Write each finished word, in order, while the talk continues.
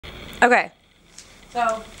Okay, so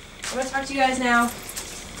I'm going to talk to you guys now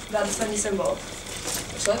about the Slendy symbol,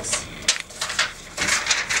 which looks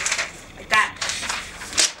like that.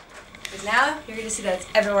 Because now you're going to see that it's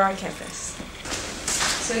everywhere on campus.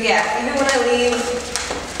 So yeah, even when I leave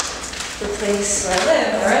the place where I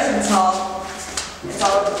live, the residence hall, it's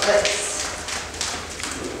all over the place.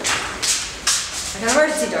 Like an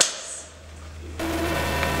emergency doors.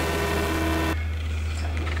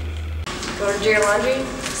 Go to do your laundry,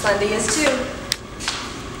 Slendy is too.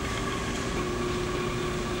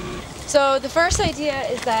 So the first idea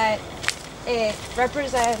is that it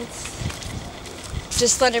represents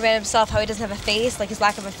just Slenderman himself, how he doesn't have a face, like his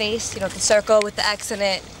lack of a face, you know, the circle with the X in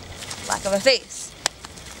it, lack of a face.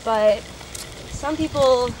 But some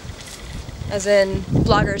people, as in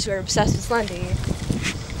bloggers who are obsessed with Slendy,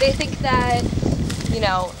 they think that, you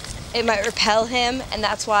know, it might repel him, and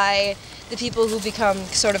that's why the people who become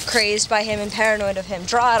sort of crazed by him and paranoid of him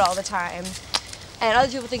draw it all the time. And other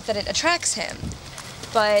people think that it attracts him.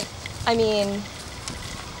 But, I mean,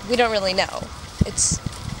 we don't really know. It's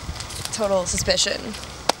total suspicion.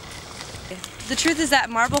 The truth is that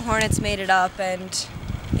marble hornets made it up, and,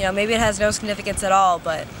 you know, maybe it has no significance at all,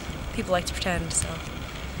 but people like to pretend, so.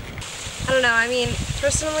 I don't know, I mean,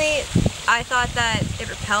 personally, I thought that it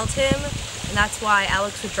repelled him, and that's why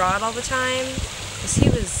Alex would draw it all the time, because he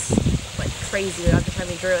was, like, crazy every time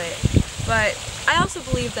he drew it. But I also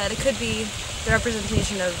believe that it could be the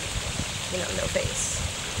representation of, you know, no face.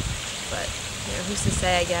 But, you know, who's to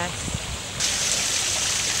say, I guess.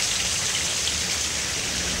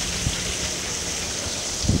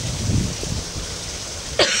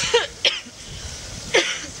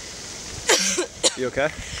 You okay?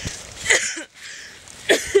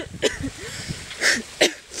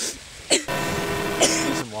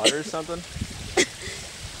 Need some water or something?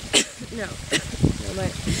 No. No, my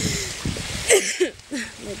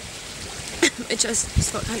chest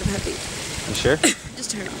just felt kind of heavy. You sure?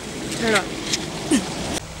 Just turn it off. Turn it off.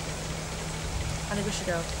 I think we should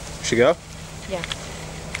go. Should go? Yeah.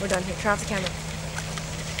 We're done here. Turn off the camera.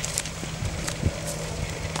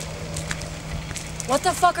 What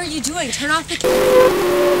the fuck are you doing? Turn off the camera.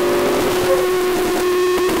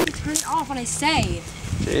 Turn it off when I say.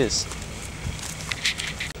 Jeez.